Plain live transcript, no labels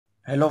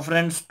Hello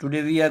friends,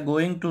 today we are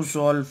going to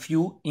solve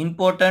few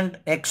important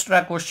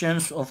extra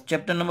questions of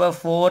chapter number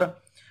 4.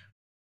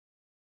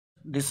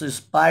 This is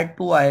part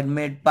 2. I had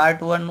made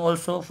part 1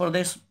 also for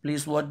this.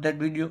 Please watch that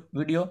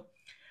video.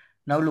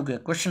 Now look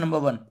at question number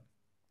 1.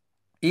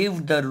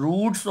 If the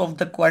roots of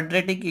the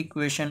quadratic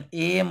equation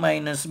a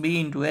minus b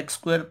into x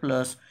square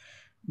plus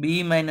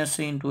b minus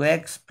c into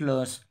x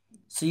plus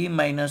c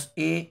minus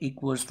a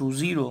equals to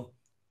 0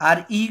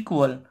 are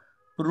equal,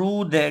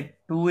 prove that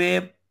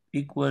 2a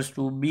equals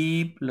to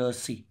b plus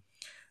c.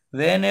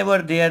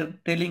 Whenever they are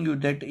telling you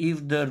that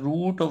if the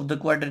root of the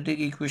quadratic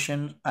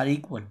equation are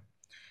equal,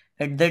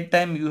 at that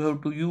time you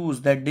have to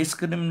use that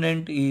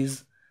discriminant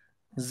is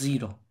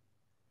 0.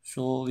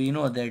 So we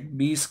know that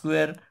b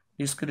square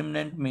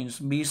discriminant means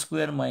b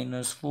square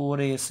minus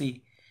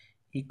 4ac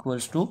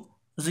equals to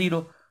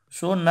 0.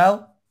 So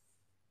now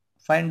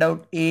find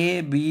out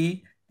a,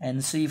 b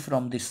and c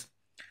from this.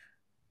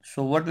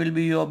 So what will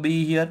be your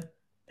b here?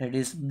 That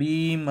is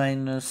b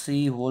minus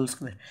c whole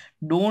square.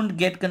 Don't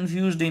get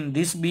confused in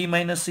this b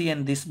minus c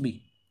and this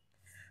b.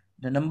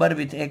 The number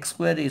with x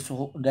square is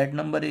that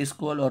number is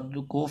called, or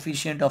the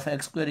coefficient of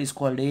x square is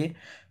called a,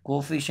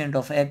 coefficient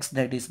of x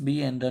that is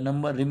b, and the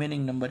number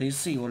remaining number is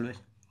c always.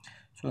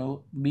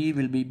 So b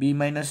will be b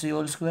minus c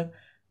whole square,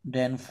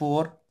 then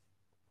 4,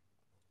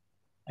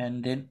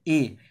 and then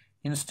a.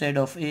 Instead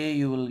of a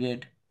you will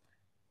get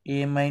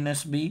a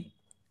minus b,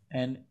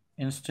 and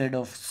instead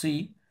of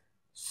c,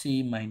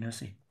 c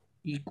minus a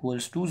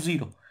equals to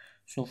 0.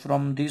 So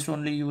from this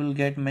only you will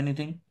get many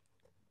things.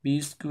 B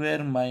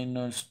square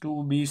minus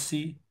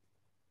 2bc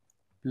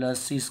plus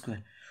c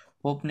square,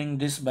 opening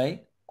this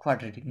by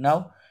quadratic.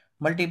 Now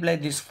multiply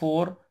this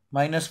 4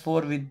 minus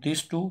 4 with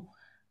this 2,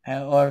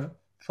 or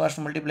first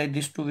multiply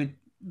this 2 with,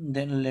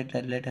 then let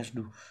us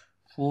do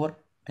 4,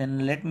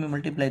 then let me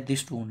multiply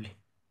this 2 only,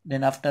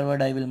 then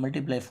afterward I will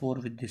multiply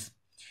 4 with this.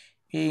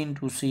 A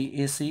into c,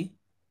 ac,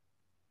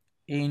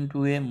 a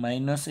into a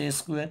minus a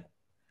square,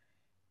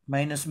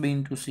 minus b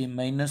into c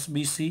minus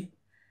bc,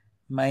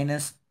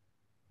 minus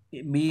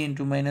b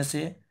into minus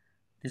a,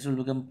 this will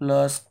become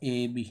plus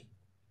ab,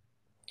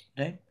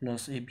 right,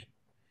 plus ab.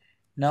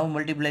 Now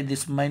multiply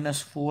this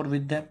minus 4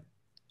 with them.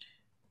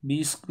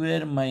 B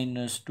square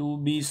minus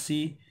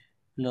 2bc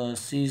plus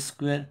c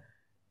square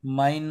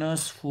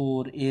minus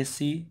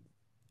 4ac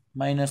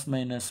minus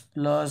minus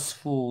plus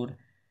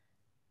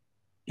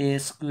 4a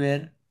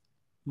square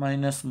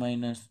minus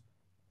minus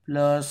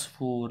plus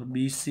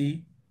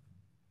 4bc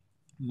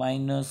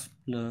minus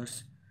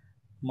plus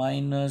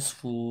minus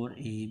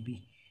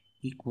 4ab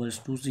equals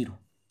to 0.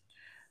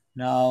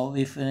 Now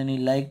if any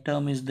like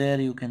term is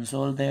there, you can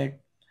solve that.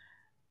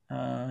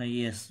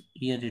 Yes,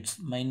 here it's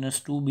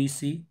minus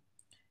 2bc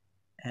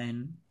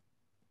and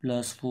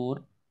plus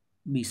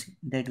 4bc,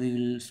 that we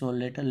will solve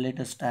later.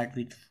 Let us start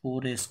with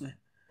 4a square.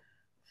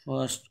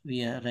 First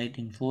we are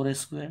writing 4a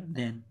square,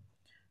 then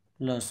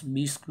plus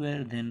b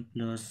square, then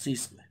plus c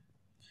square,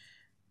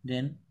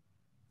 then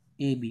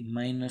ab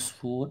minus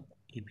 4ab.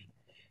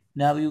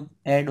 Now you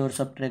add or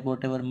subtract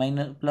whatever,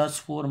 minus plus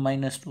 4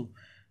 minus 2,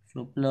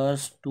 so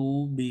plus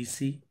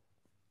 2bc,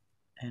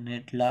 and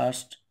at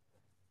last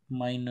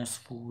minus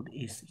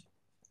 4ac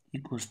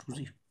equals to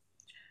 0.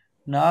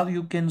 Now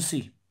you can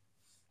see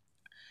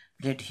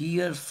that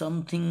here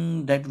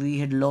something that we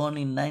had learned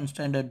in 9th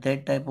standard,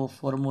 that type of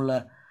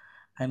formula,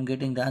 I am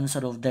getting the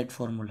answer of that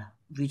formula.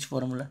 Which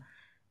formula?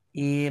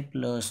 A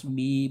plus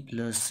b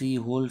plus c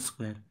whole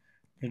square,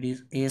 that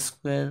is a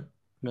square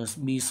plus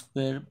b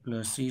square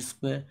plus c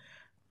square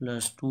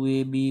plus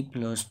 2ab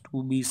plus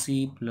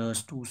 2bc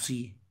plus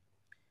 2c.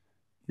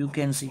 You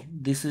can see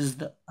this is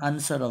the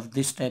answer of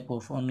this type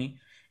of only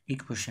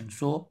equation.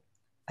 So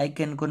I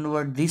can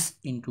convert this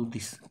into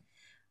this.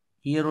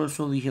 Here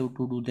also we have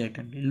to do that.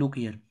 And look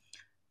here,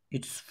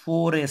 it's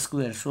 4a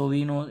square, so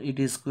we know it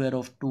is square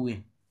of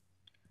 2a,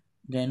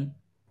 then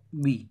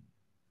b,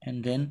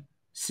 and then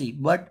c.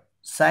 But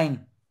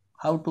sign,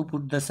 how to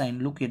put the sign?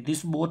 Look here,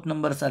 these both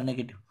numbers are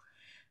negative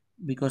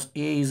because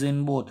a is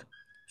in both,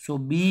 so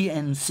b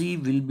and c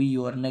will be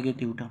your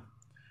negative term.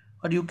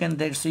 Or you can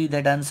see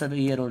that answer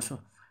here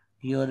also.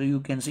 Here you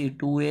can see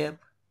 2a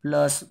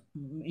plus,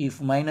 if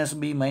minus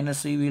b minus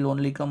c will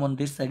only come on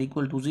this side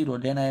equal to 0,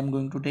 then I am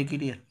going to take it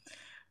here.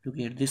 Look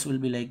here, this will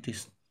be like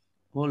this,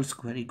 whole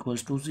square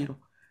equals to 0.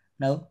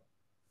 Now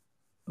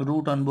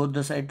root on both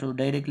the sides, so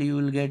directly you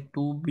will get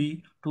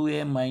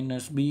 2a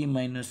minus b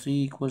minus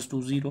c equals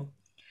to 0.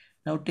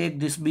 Now take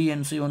this b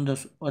and c on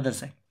the other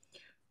side,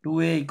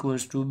 2a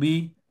equals to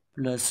b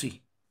plus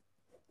c.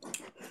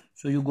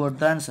 So you got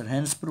the answer,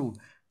 hence prove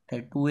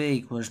that 2a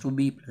equals to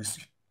b plus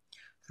c.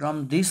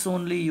 From this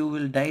only you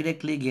will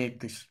directly get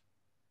this.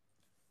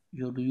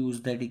 You have to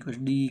use that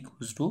equation, d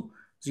equals to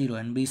 0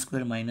 and b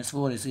square minus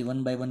 4ac.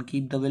 One by one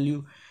keep the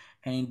value,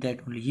 and in that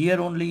only, here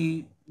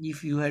only,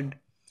 if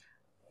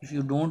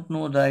you don't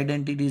know the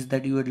identities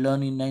that you had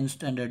learned in 9th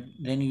standard,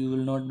 then you will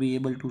not be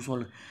able to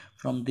solve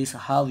from this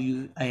how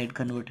I had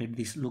converted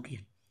this. Look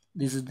here,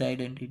 this is the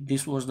identity,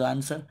 this was the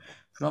answer.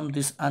 From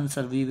this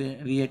answer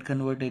we had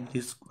converted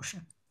this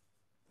question.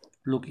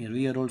 Look here,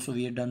 here also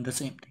we have done the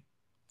same thing.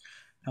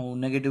 Now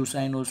negative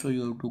sign also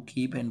you have to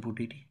keep and put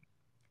it in.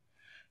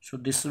 So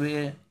this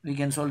way we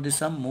can solve this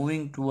sum.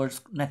 Moving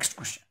towards next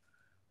question.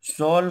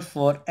 Solve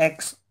for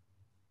x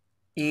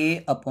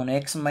a upon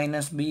x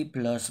minus b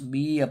plus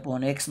b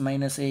upon x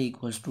minus a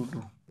equals to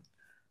 2.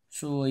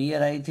 So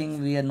here I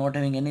think we are not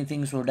having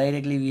anything, so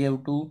directly we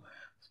have to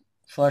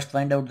first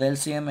find out the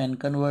LCM and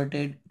convert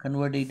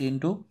it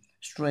into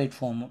straight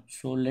form.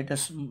 So let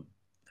us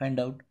find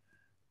out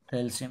the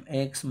LCM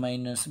x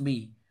minus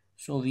b.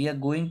 So we are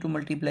going to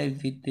multiply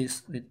with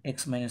this with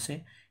x minus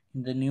a,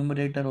 in the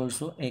numerator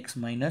also x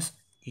minus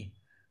a,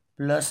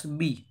 plus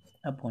b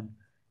upon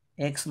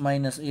x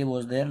minus a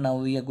was there. Now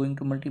we are going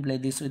to multiply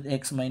this with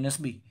x minus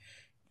b,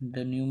 in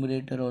the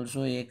numerator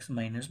also x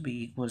minus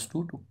b equals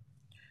to 2.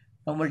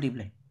 Now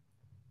multiply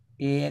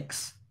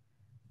ax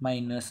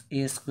minus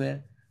a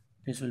square,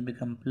 this will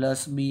become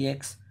plus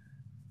bx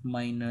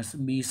minus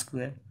b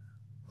square,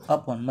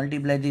 upon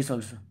multiply this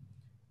also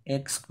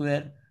x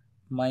square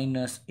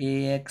minus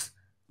ax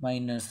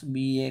minus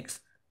bx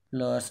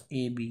plus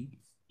ab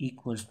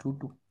equals to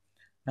 2.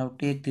 Now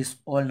take this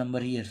all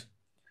number here,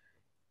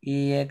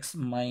 ax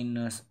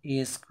minus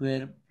a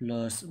square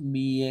plus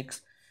bx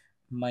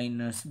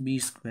minus b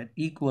square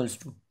equals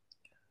to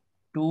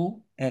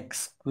 2x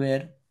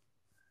square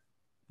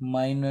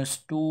minus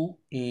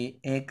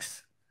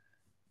 2ax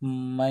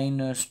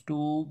minus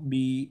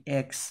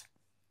 2bx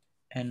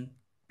and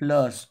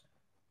plus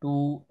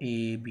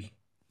 2ab.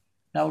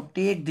 Now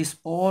take this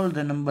all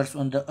the numbers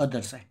on the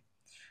other side.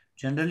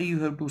 Generally you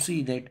have to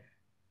see that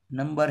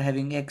number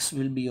having x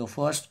will be your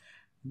first,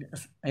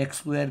 x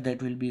square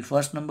that will be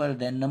first number,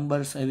 then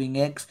numbers having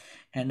x,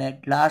 and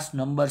at last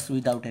numbers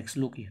without x.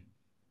 Look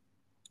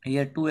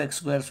here 2x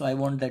square, so I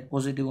want that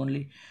positive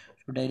only,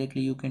 so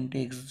directly you can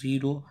take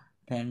 0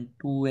 then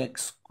 2x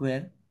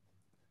square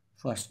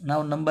first.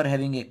 Now number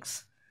having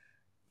x,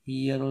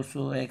 here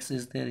also x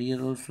is there,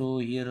 here also,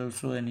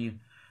 and here.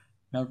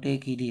 Now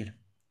take it here,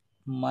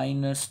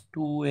 minus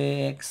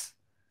 2ax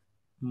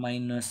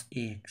minus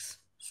ax,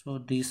 so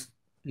this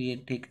we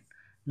take.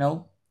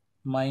 Now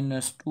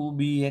minus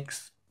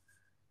 2bx,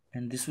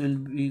 and this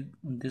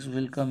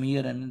will come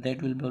here, and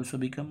that will also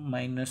become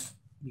minus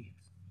b.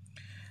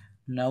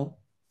 Now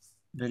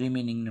the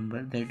remaining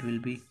number that will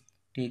be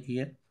take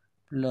here,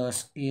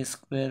 plus a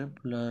square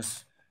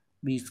plus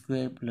b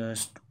square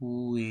plus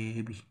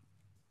 2ab.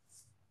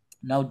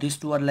 Now these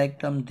two are like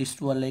term, these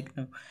two are like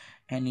term,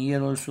 and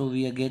here also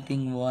we are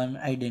getting one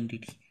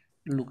identity.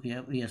 Look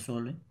here, we are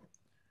solving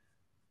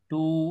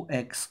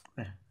 2x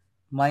square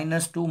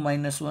minus 2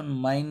 minus 1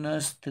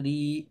 minus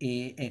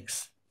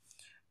 3ax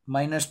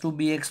minus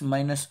 2bx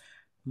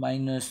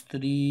minus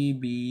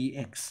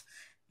 3bx,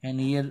 and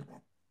here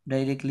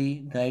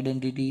directly the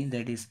identity,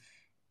 that is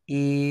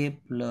a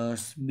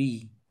plus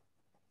b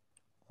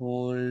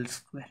whole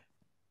square.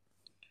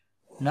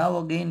 Now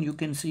again you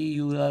can see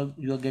you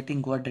are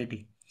getting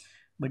quadratic,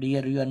 but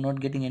here you are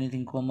not getting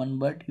anything common,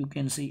 but you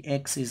can see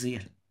x is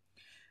here.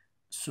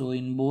 So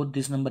in both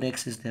this number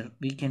x is there,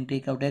 we can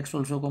take out x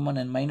also common,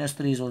 and minus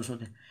 3 is also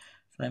there.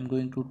 So I am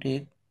going to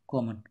take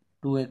common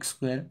 2x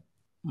square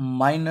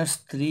minus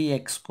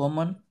 3x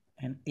common,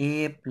 and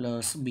a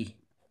plus b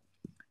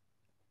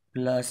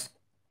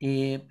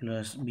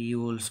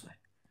whole square.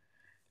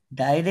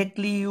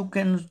 Directly you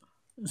can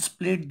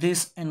split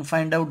this and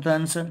find out the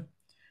answer.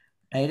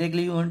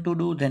 Directly you want to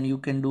do, then you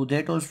can do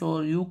that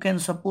also. You can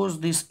suppose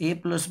this a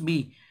plus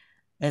b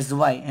as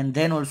y, and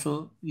then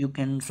also you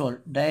can solve.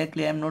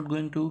 Directly I am not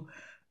going to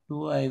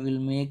do, I will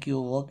make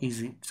your work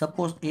easy.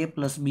 Suppose a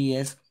plus b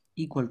as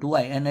equal to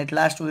y, and at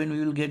last when we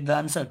will get the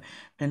answer,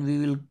 then we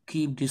will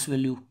keep this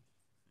value.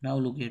 Now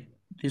look at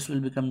this, will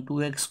become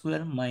 2x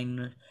square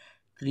minus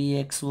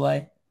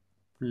 3xy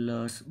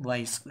plus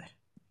y square.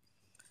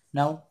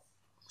 Now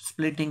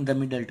splitting the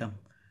middle term,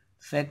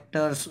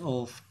 factors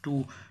of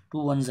 2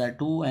 ones are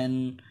 2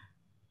 and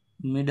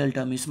middle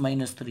term is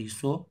minus 3,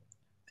 so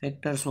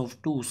factors of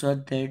 2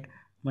 such that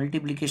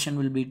multiplication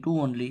will be 2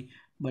 only,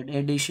 but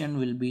addition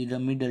will be the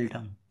middle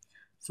term.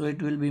 So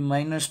it will be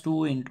minus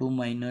 2 into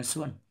minus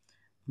 1.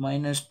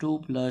 Minus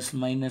 2 plus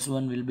minus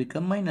 1 will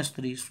become minus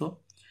 3. So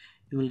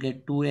you will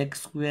get 2x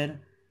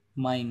square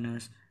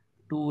minus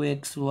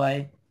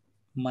 2xy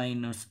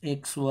minus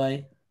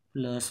xy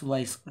plus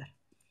y square.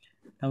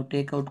 Now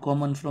take out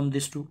common from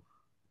this 2.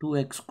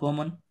 2x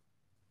common,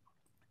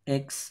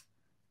 x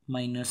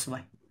minus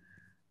y.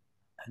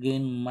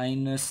 Again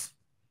minus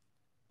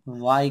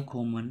y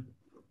common,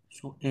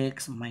 so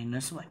x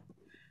minus y,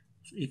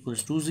 so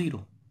equals to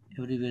 0.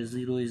 Everywhere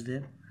 0 is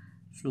there,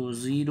 so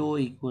 0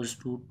 equals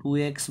to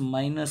 2x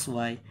minus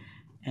y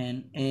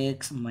and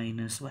x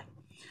minus y.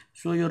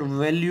 So your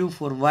value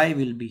for y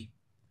will be,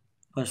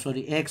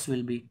 x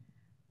will be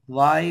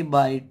y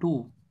by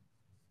 2,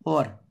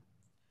 or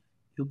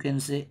you can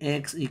say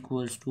x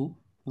equals to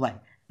y.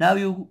 Now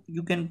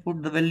you can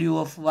put the value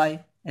of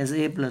y as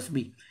a plus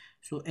b,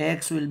 so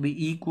x will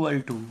be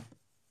equal to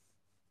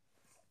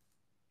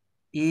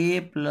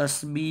a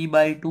plus b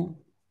by 2,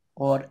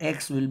 or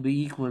x will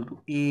be equal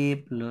to a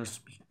plus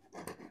b.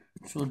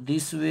 So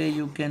this way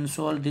you can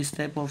solve this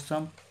type of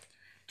sum.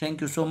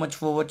 Thank you so much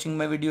for watching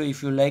my video.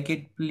 If you like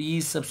it,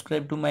 please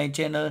subscribe to my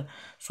channel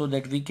so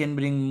that we can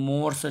bring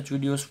more such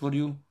videos for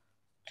you.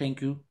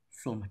 Thank you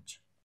so much.